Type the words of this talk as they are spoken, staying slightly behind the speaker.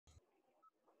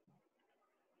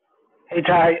Hey,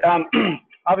 Ty.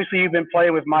 Obviously, you've been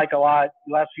playing with Mike a lot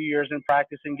the last few years in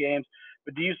practice and games,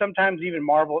 but do you sometimes even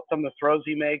marvel at some of the throws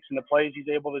he makes and the plays he's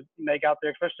able to make out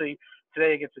there, especially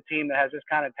today against a team that has this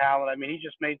kind of talent? I mean, he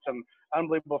just made some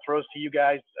unbelievable throws to you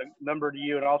guys, a number to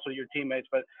you, and also your teammates.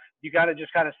 But you kind of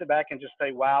sit back and just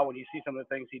say, wow, when you see some of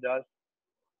the things he does.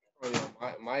 Oh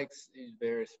yeah, he's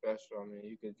very special. I mean,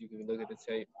 you could look at the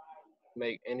tape,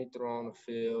 make any throw on the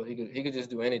field. He could just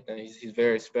do anything. He's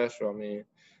very special. I mean,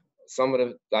 some of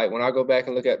the like when I go back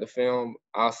and look at the film,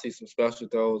 I'll see some special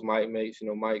throws Mike makes.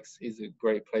 He's a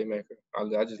great playmaker.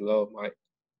 I just love Mike.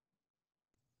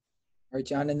 All right,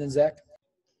 John, and then Zach.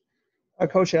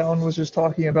 Coach Allen was just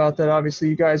talking about that. Obviously,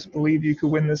 you guys believed you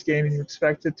could win this game and you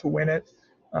expected to win it.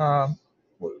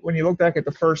 When you look back at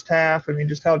the first half, I mean,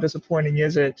 just how disappointing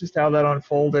is it? Just how that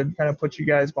unfolded kind of put you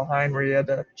guys behind where you had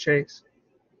to chase.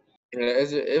 Yeah,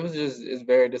 it's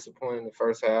very disappointing the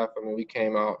first half. I mean, we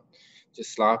came out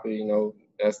just sloppy.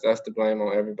 That's the blame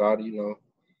on everybody.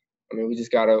 I mean, we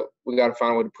gotta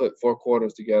find a way to put four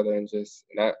quarters together, and just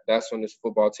that's when this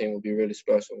football team will be really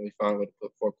special. When we find a way to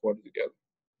put four quarters together.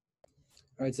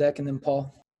 All right, Zach, and then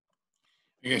Paul.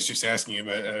 I guess just asking you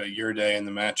about your day and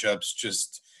the matchups.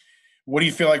 Just what do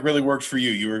you feel like really worked for you?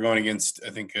 You were going against,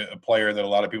 I think, a player that a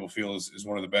lot of people feel is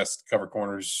one of the best cover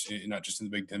corners, not just in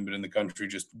the Big Ten, but in the country.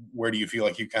 Just where do you feel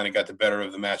like you kind of got the better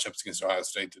of the matchups against Ohio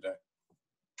State today?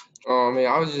 I mean,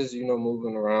 I was just,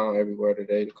 moving around everywhere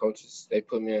today. The coaches, they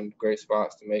put me in great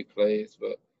spots to make plays,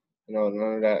 but,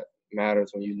 none of that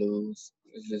matters when you lose.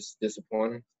 It's just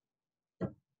disappointing. All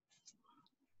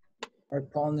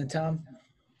right, Paul and then Tom.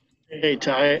 Hey,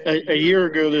 Ty, a year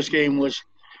ago this game was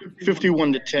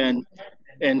 51-10,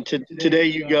 and today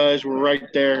you guys were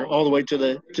right there all the way to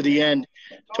the end.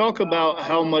 Talk about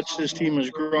how much this team has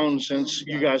grown since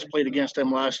you guys played against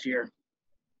them last year.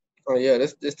 Oh yeah,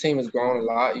 this team has grown a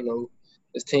lot.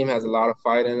 This team has a lot of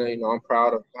fight in it. I'm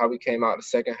proud of how we came out the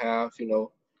second half.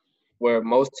 Where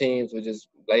most teams would just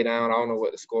lay down. I don't know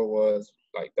what the score was,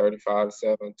 like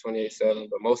 35-7, 28-7,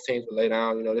 but most teams would lay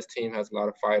down. This team has a lot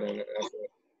of fight in it. That's what I'm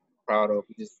proud of.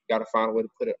 We just got to find a way to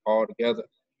put it all together.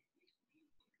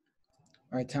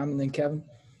 All right, Tom, and then Kevin.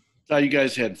 Now you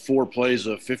guys had 4 plays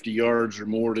of 50 yards or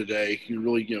more today. You're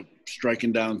really,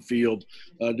 striking downfield.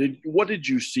 What did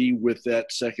you see with that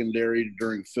secondary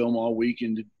during film all week?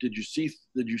 And did you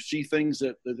see things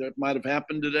that might have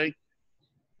happened today?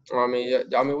 I mean,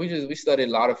 yeah. I mean, we studied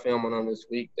a lot of film on them this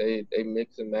week. They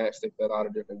mix and match. They play a lot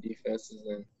of different defenses,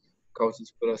 and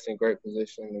coaches put us in great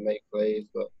position to make plays.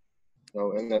 But at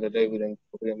the end of the day, we didn't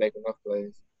make enough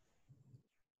plays.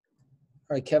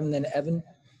 All right, Kevin, then Evan.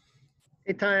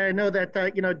 Hey, Ty, I know that,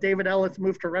 David Ellis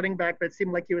moved to running back, but it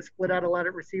seemed like he was split out a lot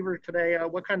at receiver today.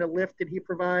 What kind of lift did he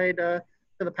provide to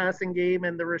the passing game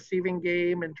and the receiving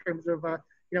game in terms of,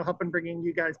 helping bringing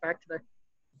you guys back today?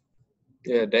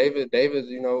 Yeah, David,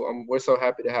 we're so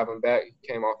happy to have him back. He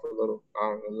came off a little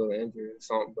injury or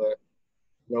something, but,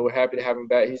 we're happy to have him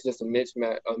back. He's just a mixed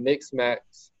match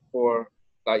for,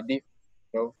 like, defense,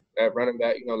 at running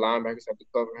back, linebackers have to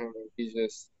cover him, and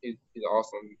he's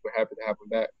awesome. We're happy to have him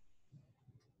back.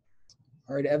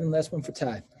 All right, Evan, last one for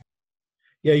Ty.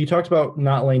 Yeah, you talked about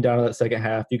not laying down in that second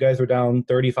half. You guys were down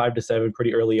 35-7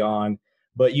 pretty early on,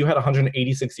 but you had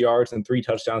 186 yards and 3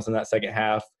 touchdowns in that second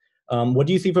half. What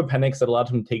do you see from Penix that allowed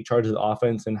him to take charge of the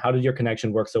offense, and how did your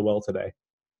connection work so well today?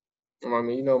 I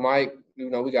mean, Mike, we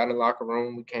got in the locker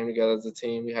room. We came together as a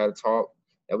team. We had a talk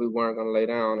that we weren't going to lay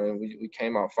down, and we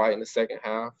came out fighting the second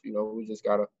half. We just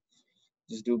got to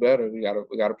do better. We got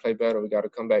to play better. We got to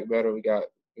come back better. We got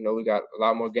a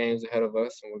lot more games ahead of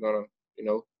us, and we're going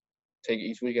to, take it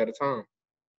each week at a time.